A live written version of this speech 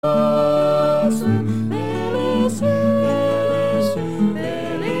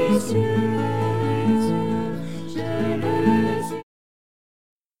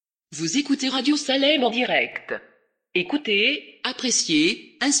écoutez Radio Salem en direct. Écoutez,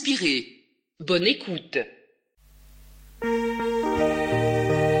 appréciez, inspirez. Bonne écoute.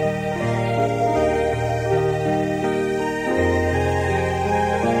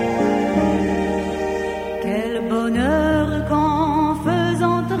 Quel bonheur qu'en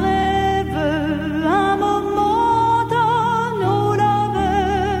faisant rêve un moment à nos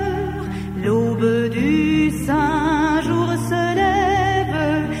labeurs, l'aube du saint jour se lève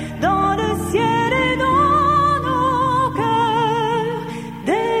dans le ciel et dans nos cœurs.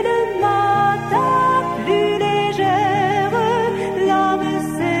 Dès le matin plus légère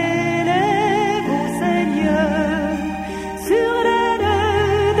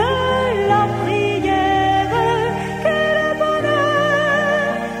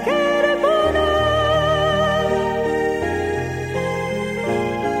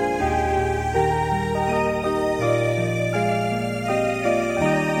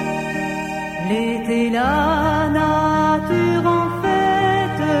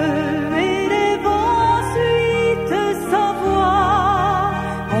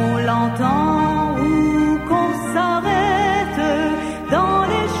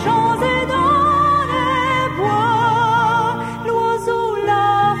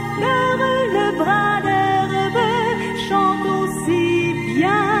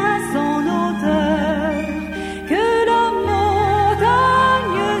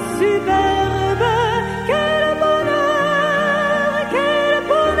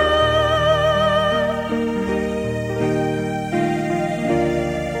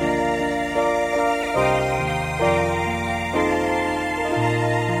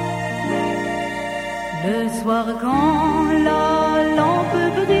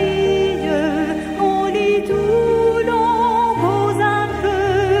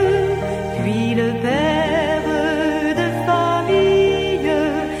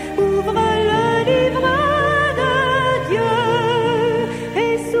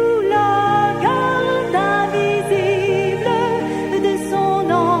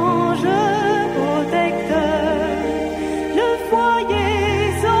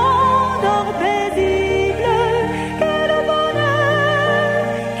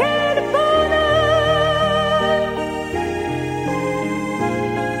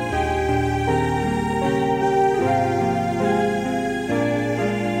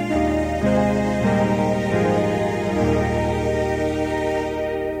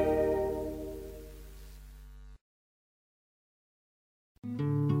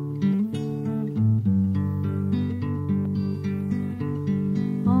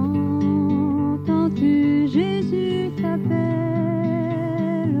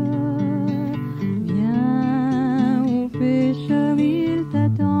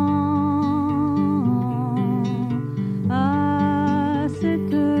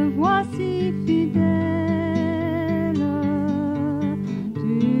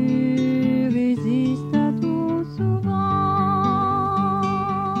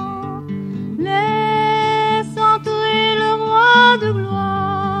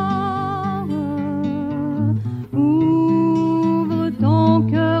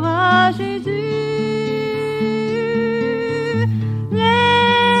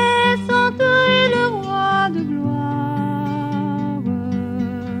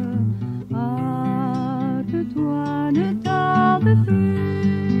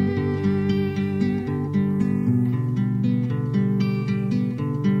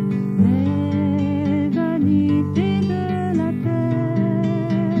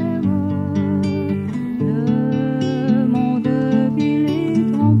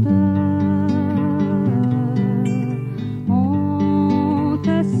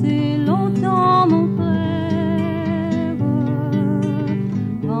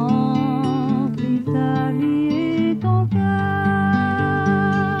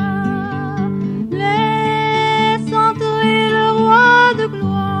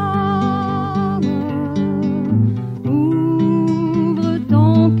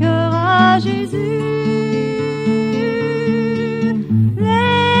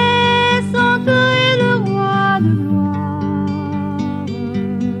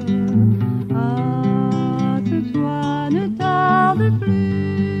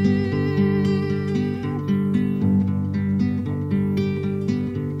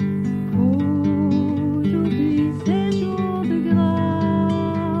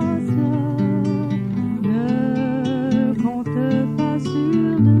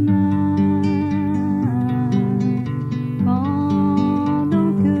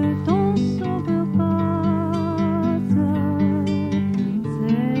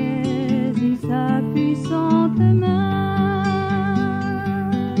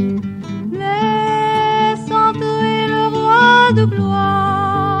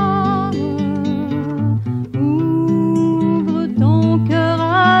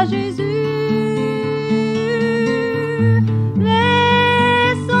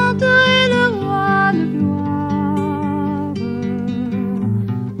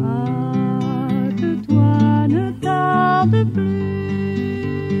chante plus.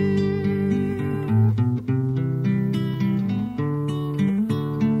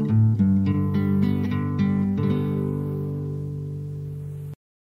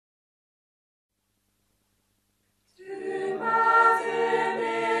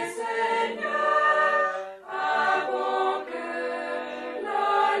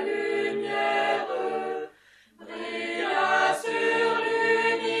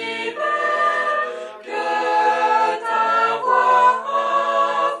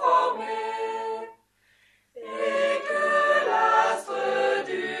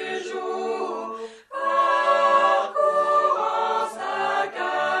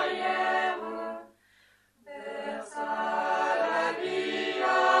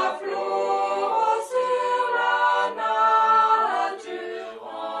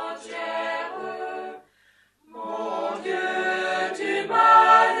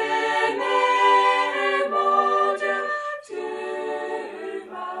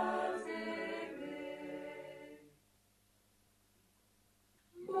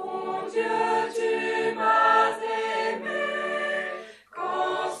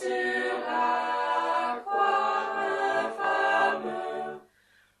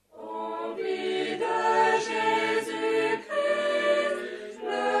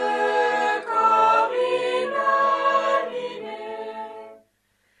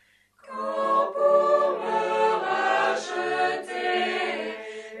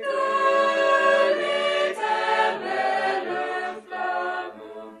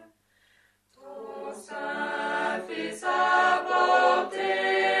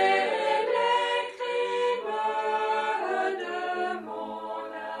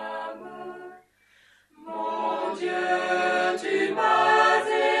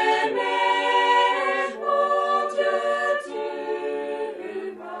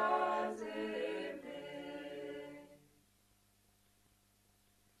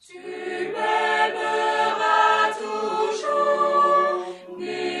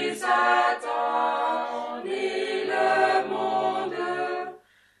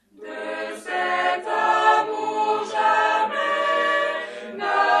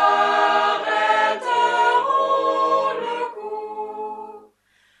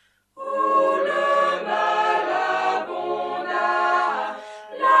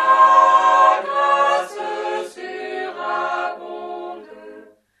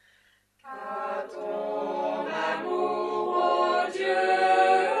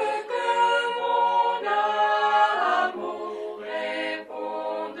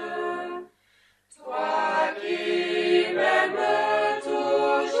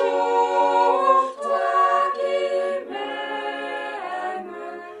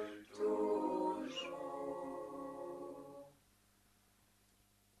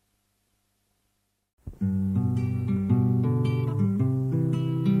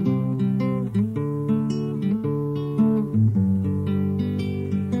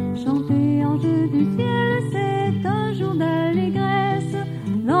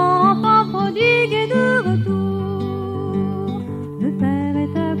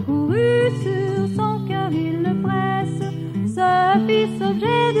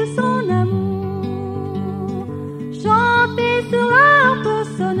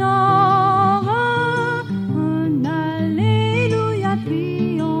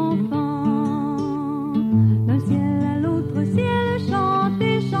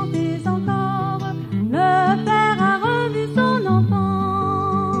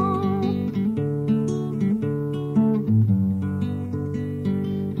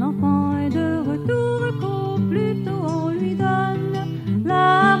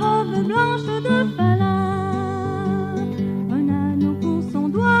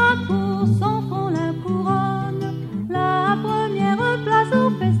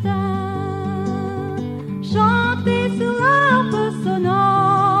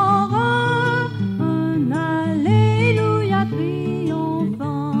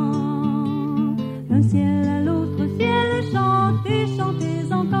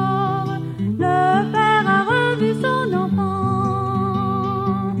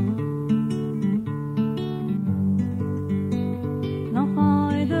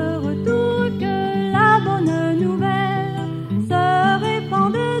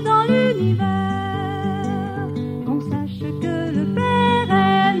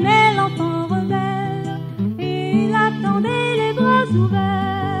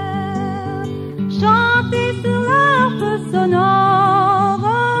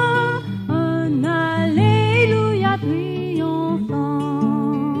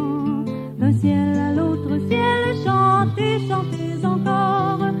 Chantez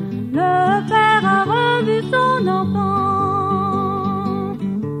encore, le père a revu son enfant.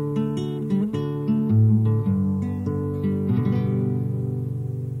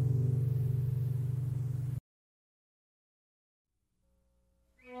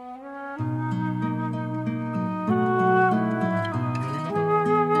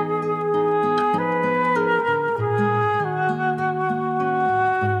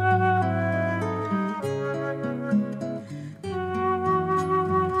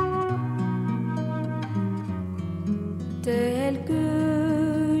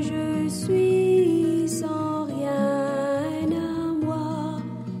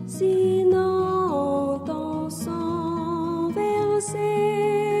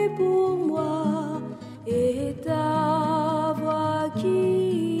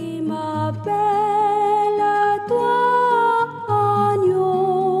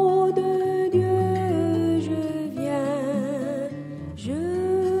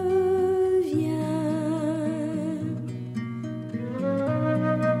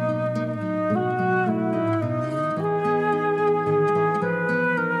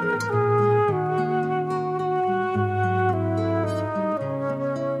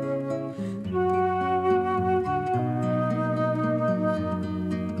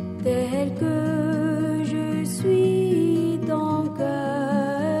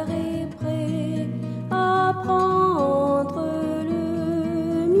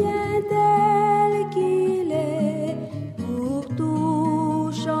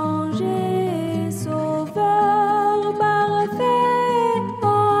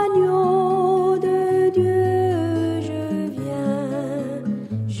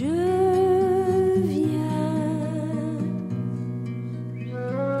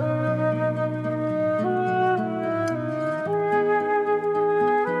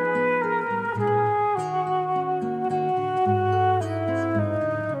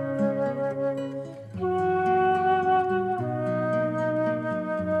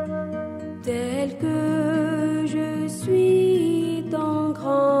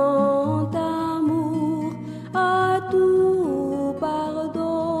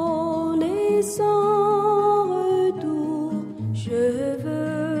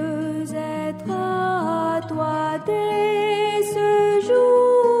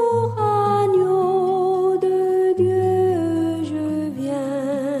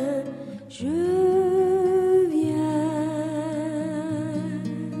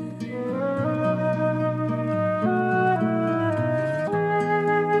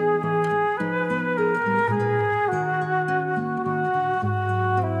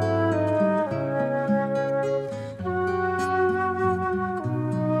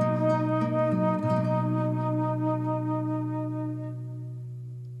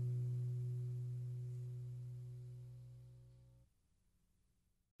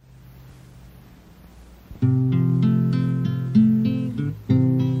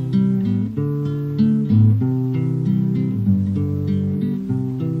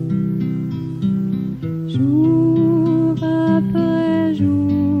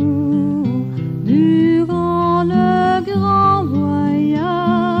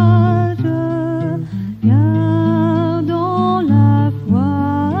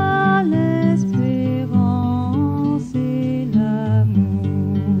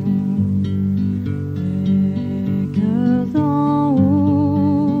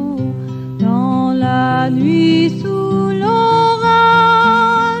 nuit sous l'orage,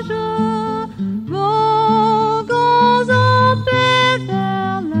 voguons en paix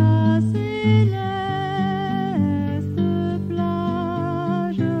vers la céleste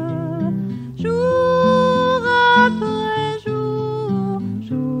plage. Jour après jour,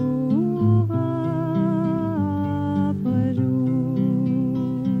 jour après jour,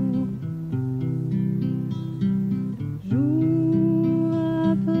 jour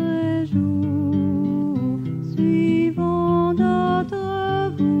après jour, suis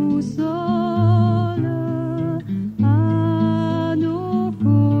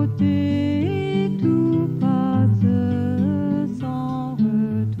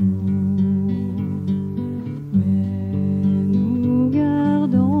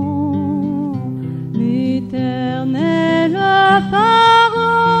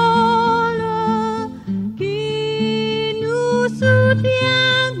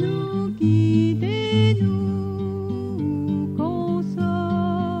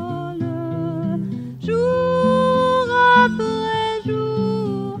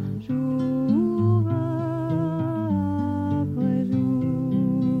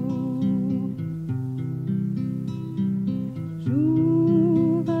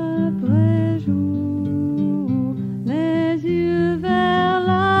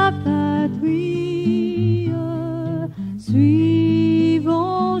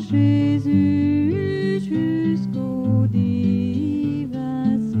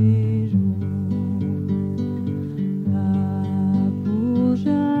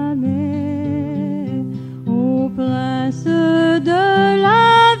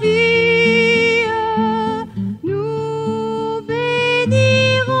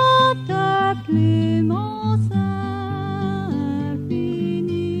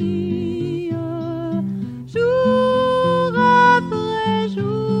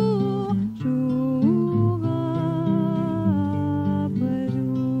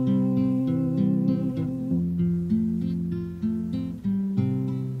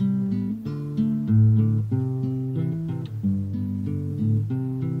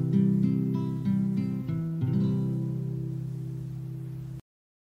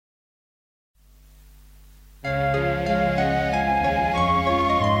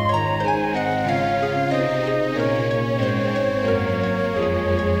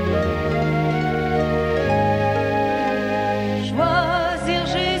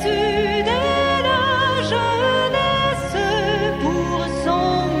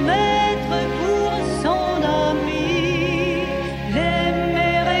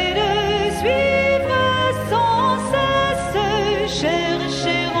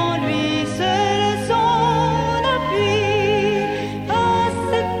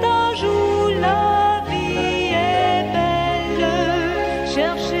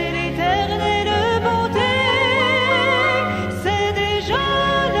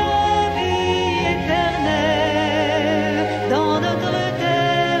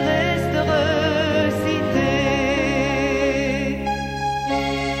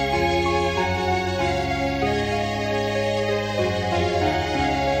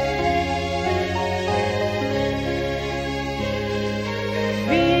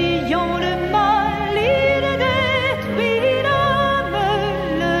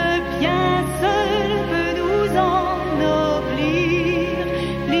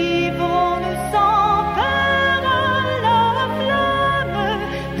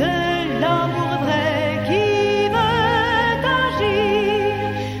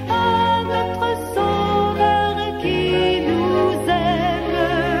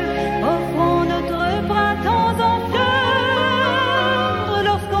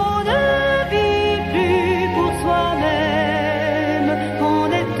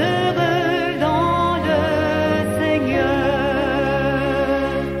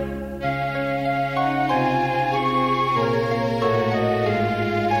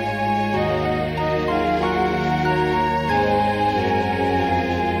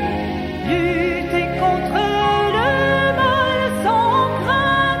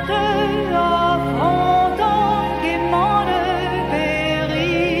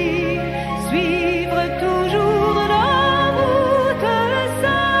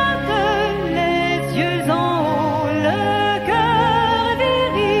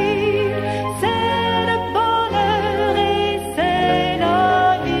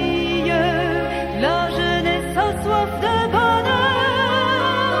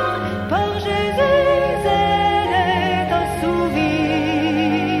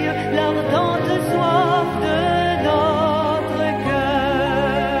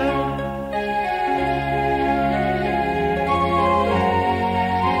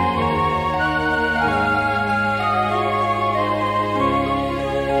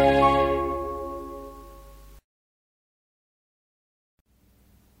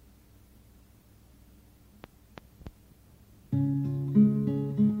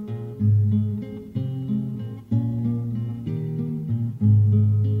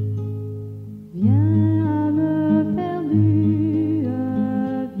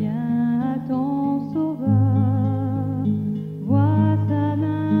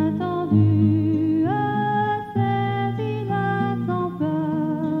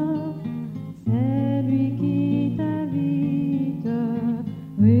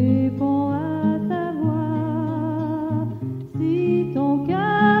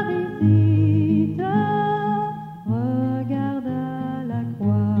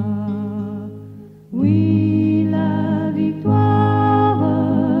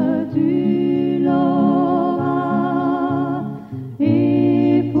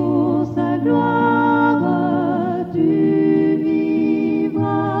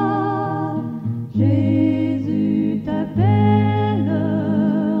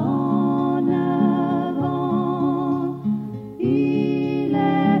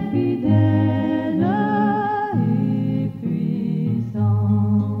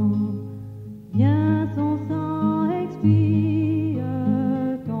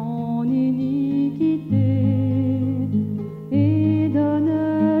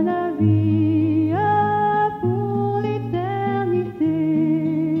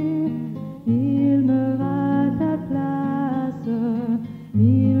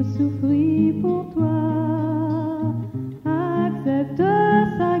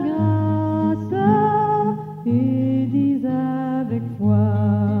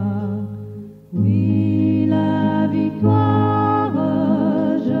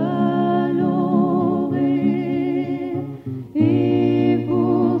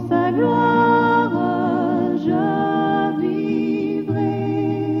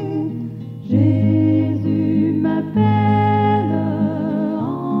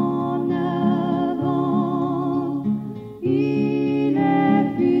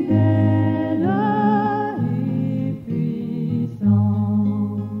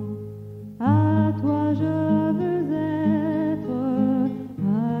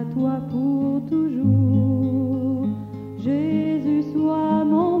pour toujours. Jésus soit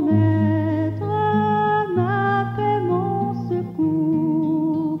mon maître, ma paix, mon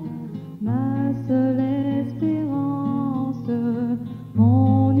secours, ma seule espérance,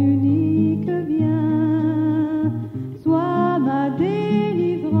 mon unique bien. Sois ma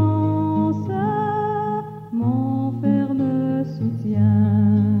délivrance, mon ferme soutien.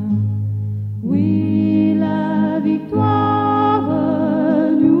 Oui, la victoire,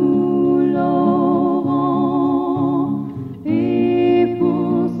 nous l'aurons, et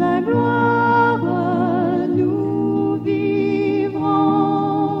pour sa gloire, nous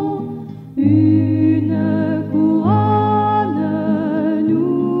vivrons. Une couronne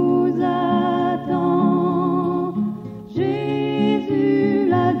nous attend, Jésus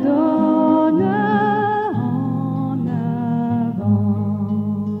la donne en avant.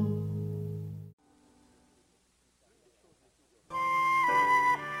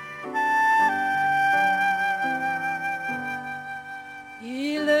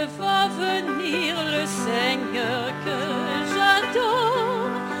 Il va venir le Seigneur que j'adore,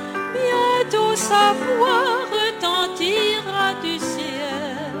 bientôt sa voix retentira du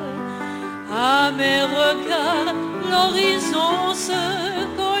ciel. À mes regards, l'horizon se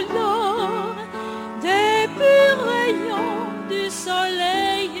colore des purs rayons du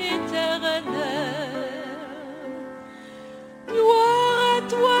soleil éternel. Gloire à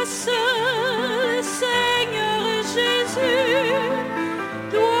toi seul, Seigneur Jésus,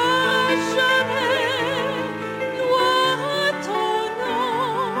 gloire à jamais, gloire à ton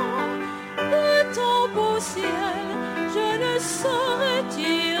nom. De ton beau ciel, je ne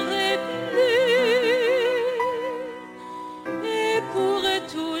sortirai plus. Et pour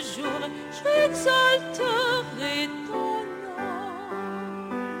toujours, j'exalterai ton nom.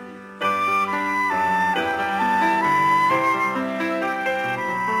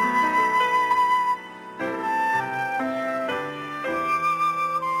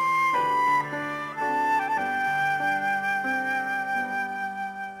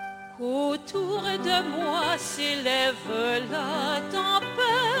 Autour de moi s'élève la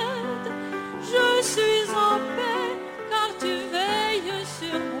tempête. Je suis en paix car tu veilles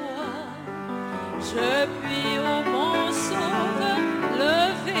sur moi. Je puis au mon sauveur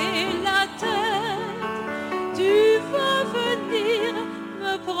lever la tête. Tu vas venir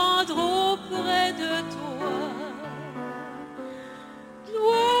me prendre auprès de toi.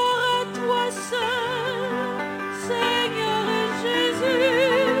 Gloire à toi seul, Seigneur Jésus.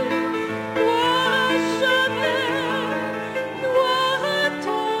 Gloire à jamais, gloire à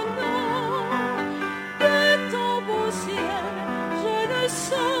ton nom. De ton beau ciel, je ne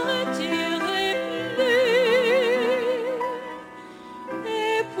sortirai plus. Et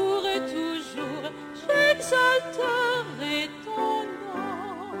pour toujours, j'exalterai ton nom.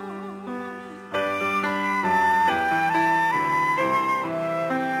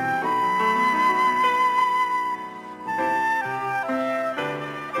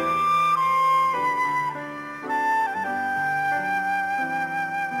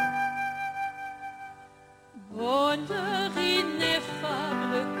 Bonheur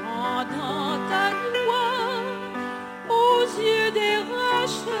ineffable quand dans ta gloire, aux yeux des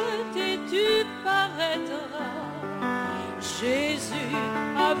rachetés tu paraîtras. Jésus,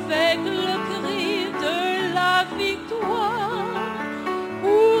 avec le cri de la victoire,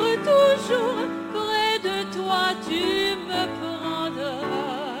 pour toujours près de toi tu me prendras.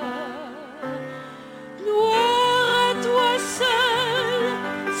 Gloire à toi seul,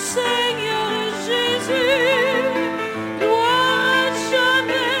 Seigneur Jésus. Gloire à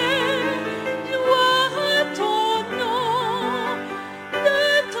jamais, gloire à ton nom. De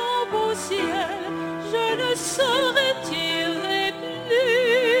ton beau ciel, je ne sortirai plus.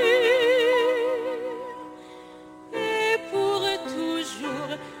 Et pour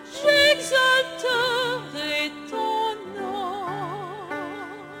toujours, j'exalterai ton nom.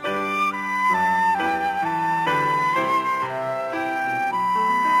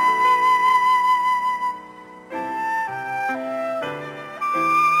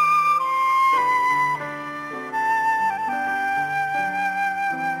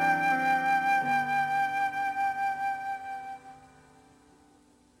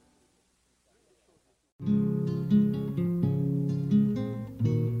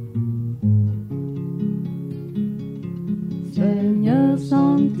 Seigneur,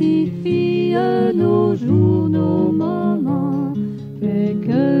 sanctifie nos jours, nos moments, fais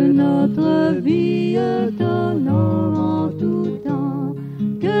que notre vie t'honore en tout temps,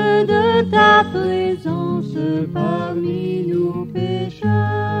 que de ta présence parmi nous pécheurs,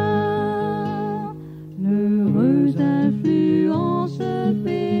 l'heureuse influence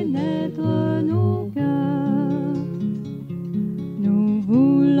pénètre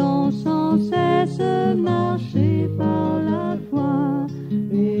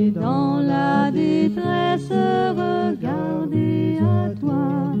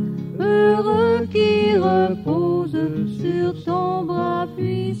qui repose sur ton bras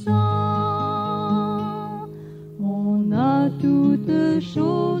puissant. On a toutes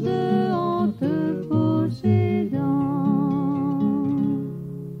choses en te possédant.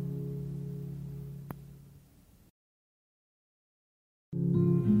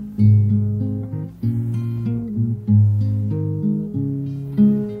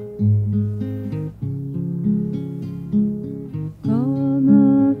 Comme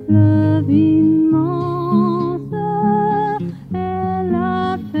un fleuve immense est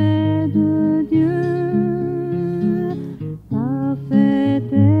la paix de Dieu.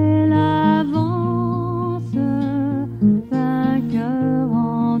 Parfaite est l'avance, vainqueur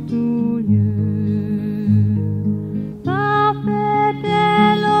en tout lieu. Parfaite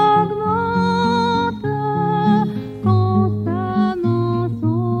elle augmente constamment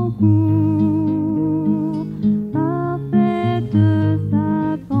son cours. Parfaite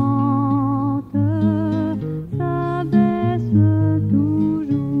sa pente, s'abaisse toujours.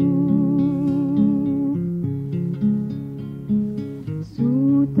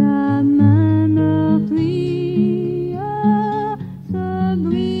 Sous ta main meurtrière se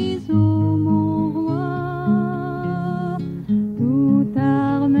brise, ô mon roi, toute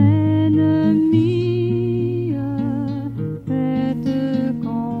arme ennemie faite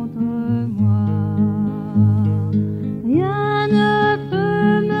contre moi. Rien ne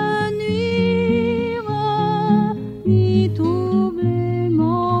peut me nuire, ni troubler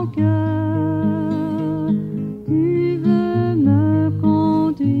mon cœur. Tu veux me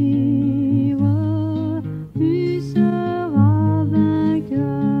conduire, tu seras vainqueur.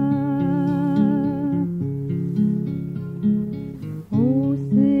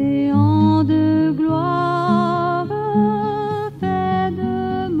 Océan de gloire, fait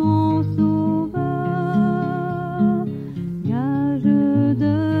de mon sauveur, gage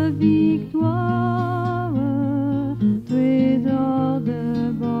de victoire, trésor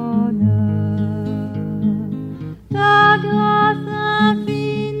de bonheur. Ta grâce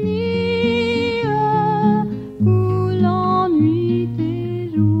infinie coule en nuit et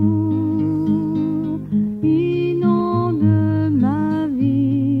jour, inonde ma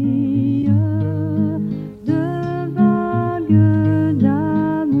vie de vagues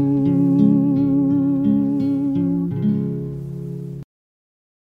d'amour.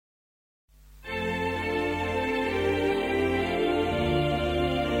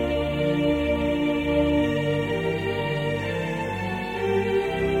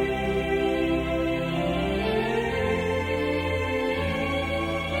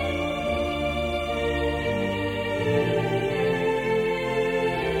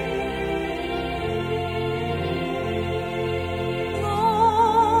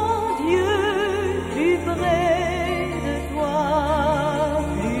 Mon Dieu, plus près de toi,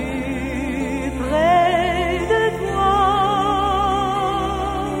 plus près de toi,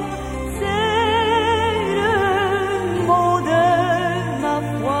 c'est le mot de ma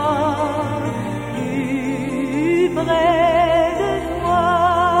foi, plus près de toi,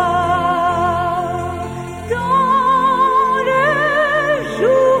 dans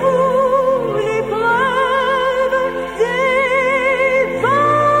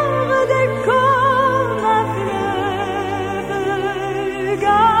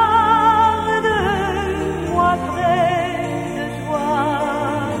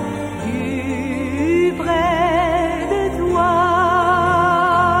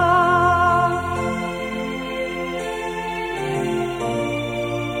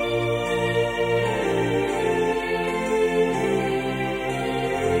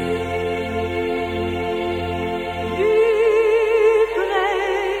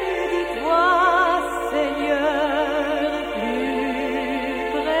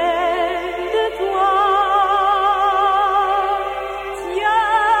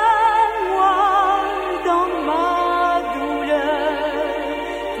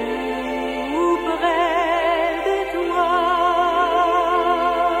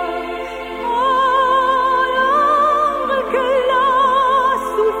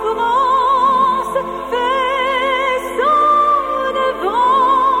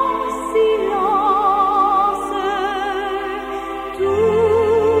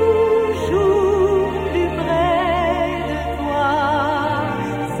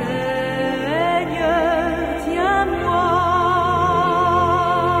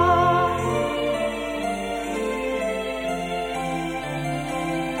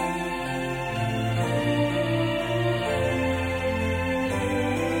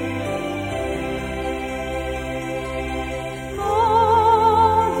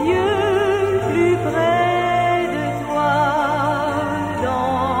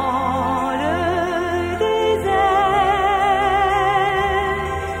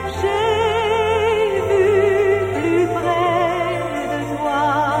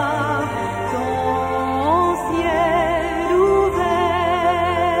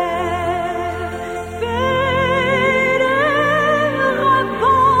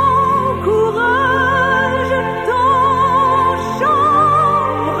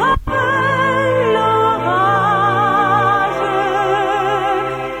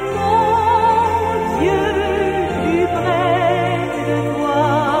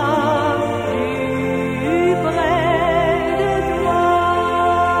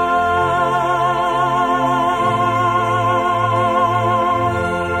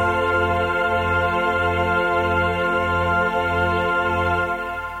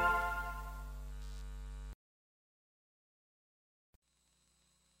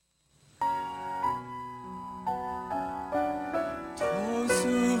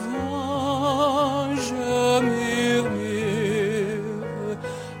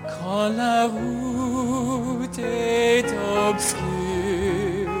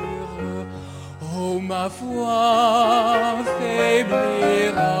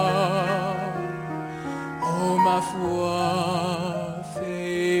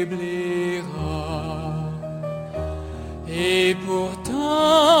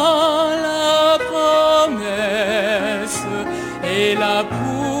là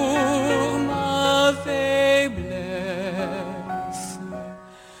pour ma faiblesse.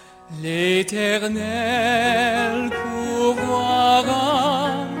 L'Éternel pourvoira,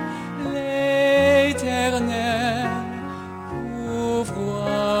 l'Éternel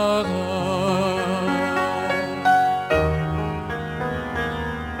pourvoira.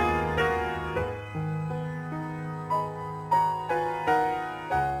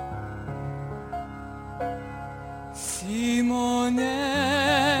 Si mon impatience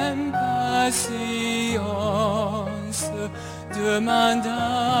demande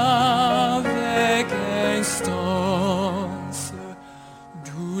avec instance,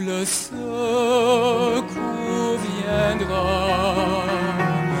 d'où le secours viendra,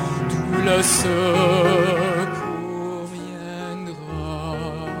 d'où le secours viendra.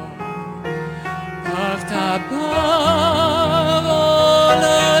 Par ta parole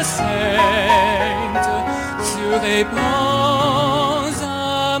sainte, tu réponds à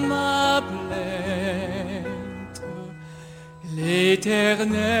ma plainte.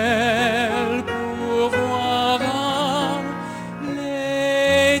 L'Éternel pourvoira,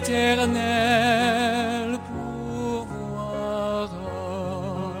 l'Éternel pourvoira.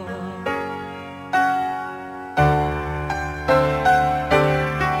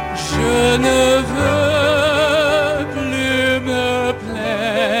 Je ne veux plus me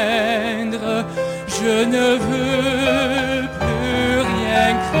plaindre, je ne veux plus rien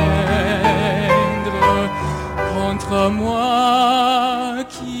craindre. Contre moi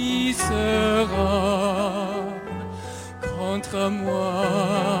qui sera, contre moi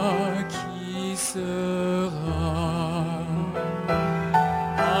qui sera.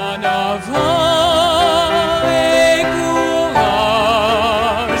 En avant et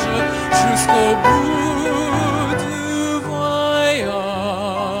courage jusqu'au bout du voyage.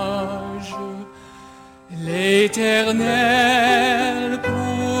 L'Éternel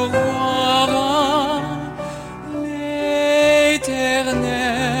pourvoira,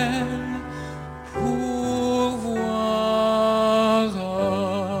 l'Éternel pourvoira.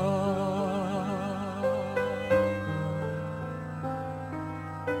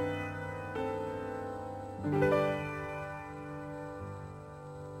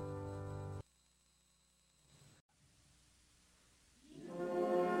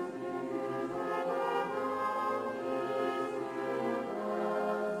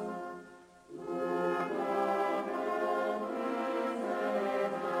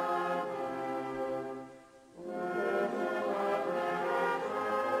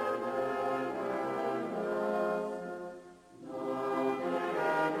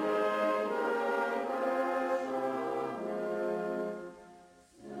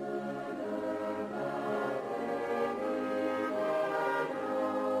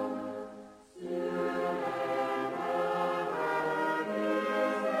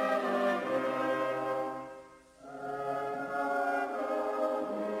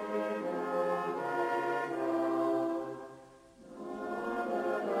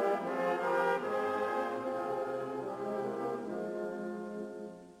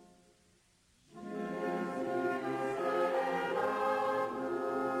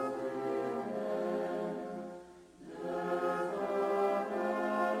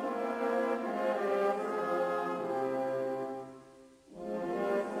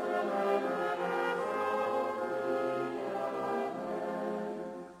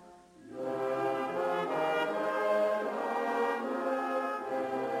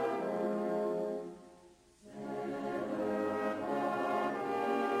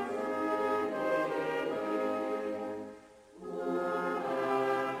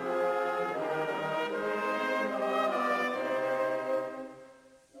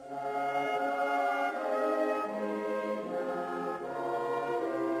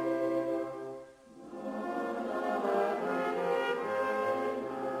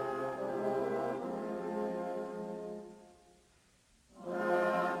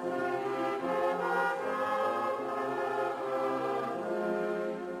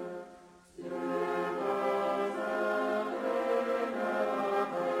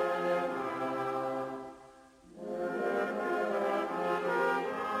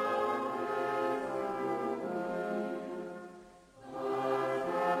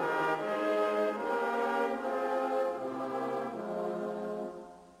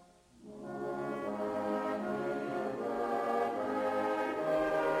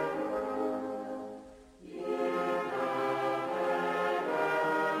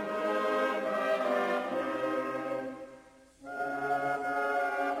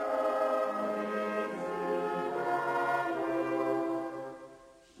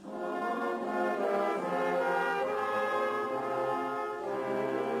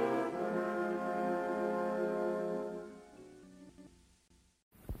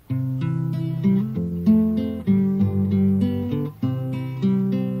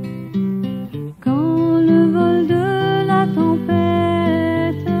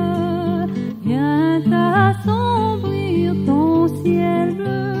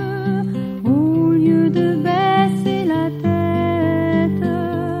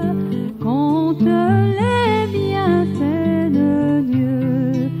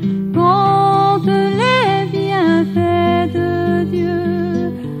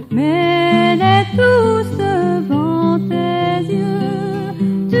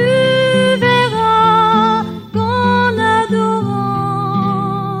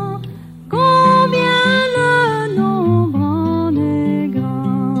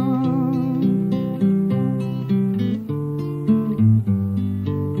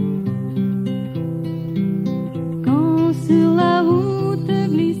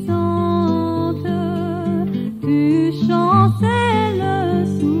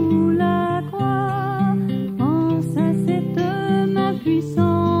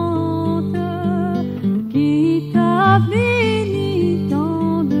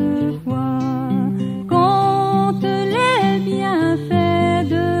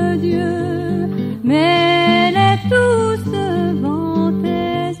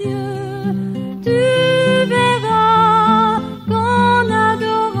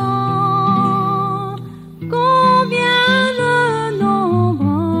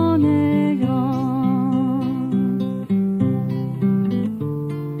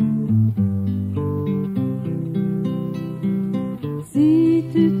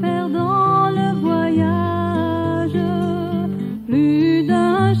 perdant le voyage, plus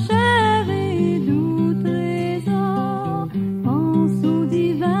d'un cher et doux trésor, pense au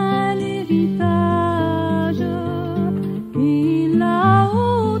divin héritage, et la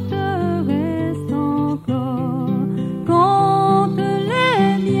haute reste encore, compte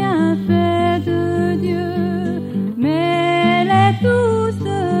les bienfaits de Dieu, mais les tous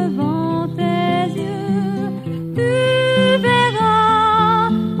devant tes yeux, tu verras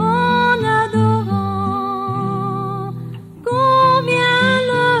en adorant combien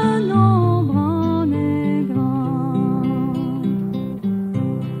le nombre en est grand.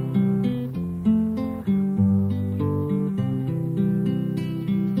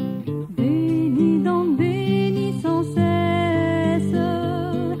 Bénis donc, bénis sans cesse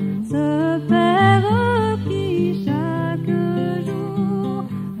ce Père qui chaque jour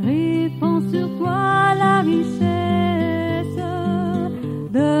répand sur toi la richesse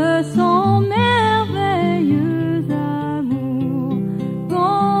de son merveilleux amour.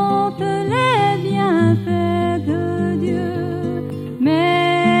 Compte les bienfaits de Dieu,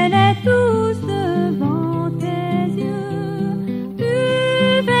 mets-les tous devant tes yeux. Tu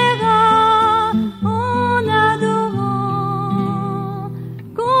verras en adorant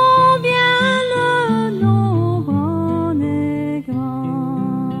combien le nombre en est grand.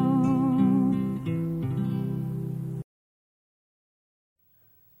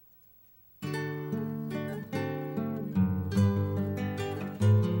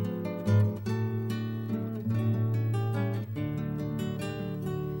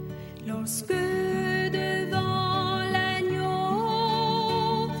 Lorsque devant l'agneau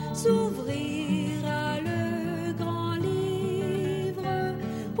s'ouvrira le grand livre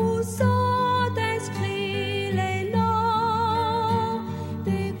où sont inscrits les noms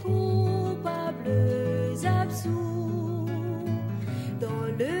des coupables absous, dans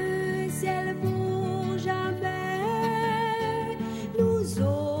le ciel pour jamais nous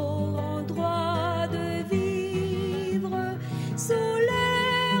aurons droit de vivre sous le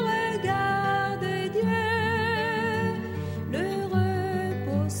regard de Dieu. Le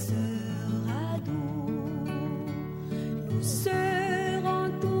repos sera doux, nous serons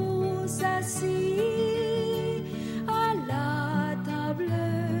tous assis à la table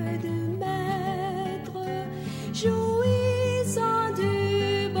du Maître, jouissant du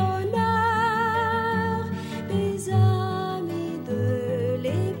bonheur des amis de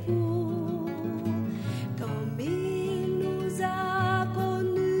l'époux. Comme il nous a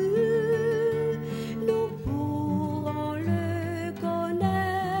connus, nous pourrons le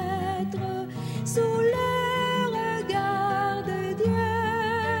connaître sous le regard de Dieu.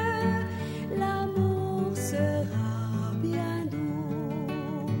 L'amour sera bien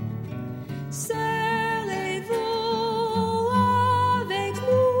doux. Serez-vous avec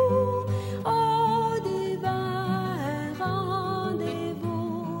nous au divin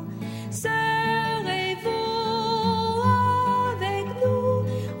rendez-vous? Serez-vous avec nous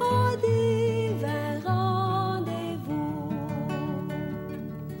au divin rendez-vous?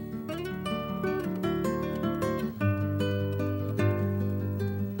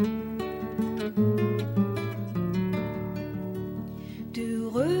 Du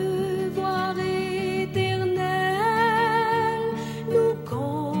revoir éternel, nous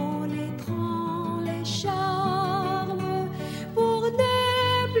connaîtrons les charmes pour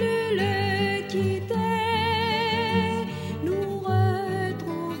ne plus le quitter. Nous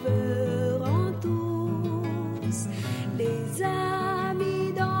retrouverons tous les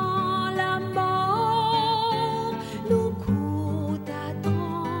amis dans la mort. Nous coûta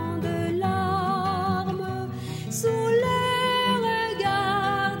tant de larmes sous le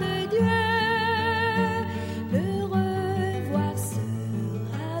regard de Dieu. Le revoir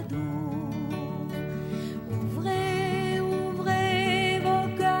sera doux. Ouvrez, ouvrez vos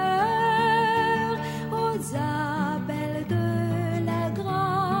cœurs aux appels de la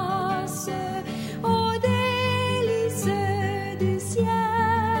grâce, aux délices du ciel.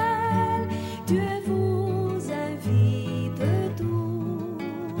 Dieu vous invite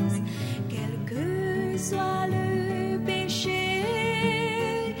tous, quel que soit le péché,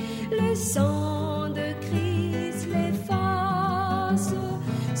 le sang de Christ l'efface.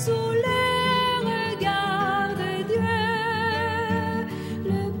 Sous le regard de Dieu,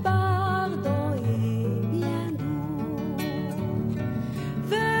 le pardon est bien doux.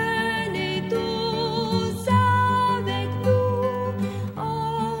 Venez tous avec nous au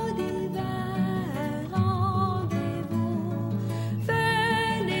divin rendez-vous.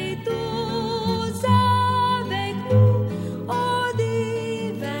 Venez tous avec nous au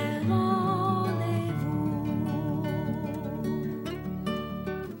divin rendez-vous.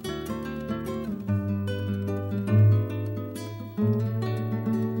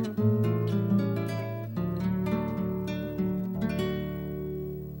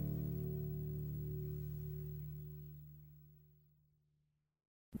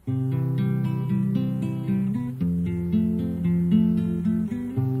 La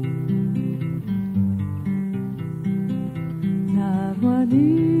voix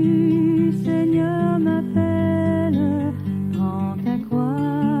du Seigneur m'appelle, prends ta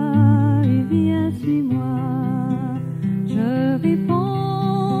croix et viens, suis-moi. Je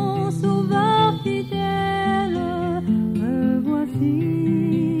réponds, sauveur fidèle, me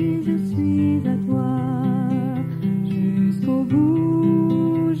voici, je suis à toi. Jusqu'au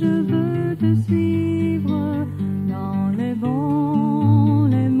bout, je veux te suivre, dans les bons,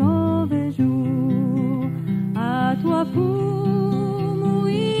 les mauvais jours. À toi pour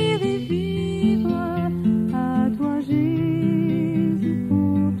mourir et vivre, à toi Jésus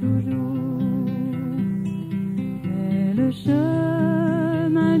pour toujours. Mais le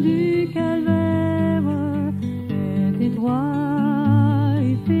chemin du calvaire est étroit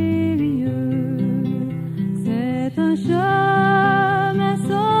et périlleux. C'est un chemin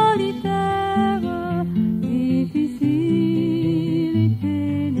solitaire, difficile et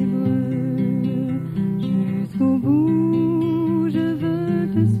ténébreux. Jusqu'au bout, je veux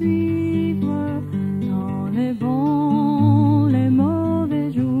te suivre, dans les bons, les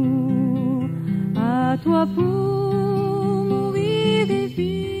mauvais jours. À toi pour mourir et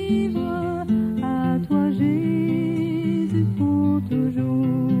vivre, à toi Jésus pour toujours.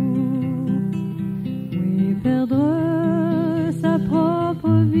 Oui, perdre sa propre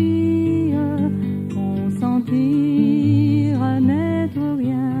vie, consentir à n'être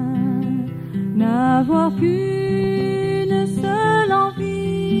rien, n'avoir qu'une seule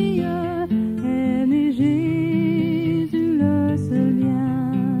envie, aimer Jésus le seul bien.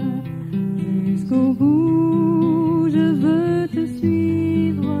 Jusqu'au bout, je veux te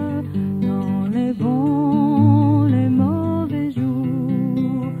suivre, dans les bons, les mauvais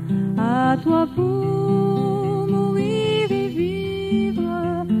jours. À toi pour mourir et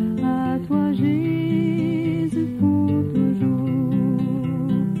vivre, à toi Jésus pour toujours.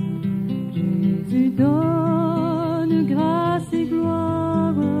 Jésus donne grâce et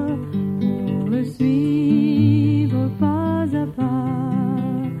gloire, pour le suivre pas à pas.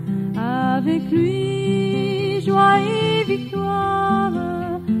 Avec lui, joie et victoire,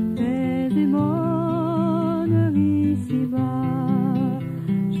 paix et bonheur ici-bas.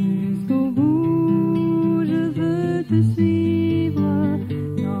 Jusqu'au bout, je veux te suivre,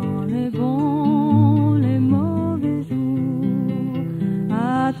 dans les bons, les mauvais jours.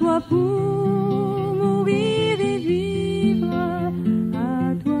 À toi pour mourir et vivre,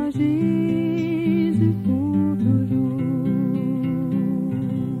 à toi Jésus pour toujours.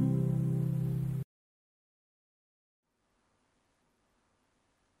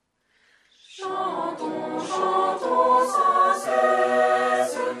 Chantons, chantons sans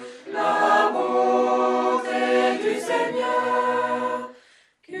cesse la bonté du Seigneur,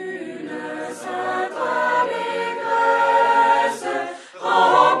 qu'une sainte allégresse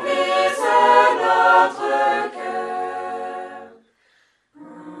remplisse notre cœur. Un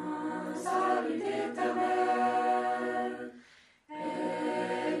salut éternel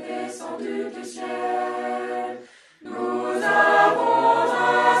est descendu du ciel,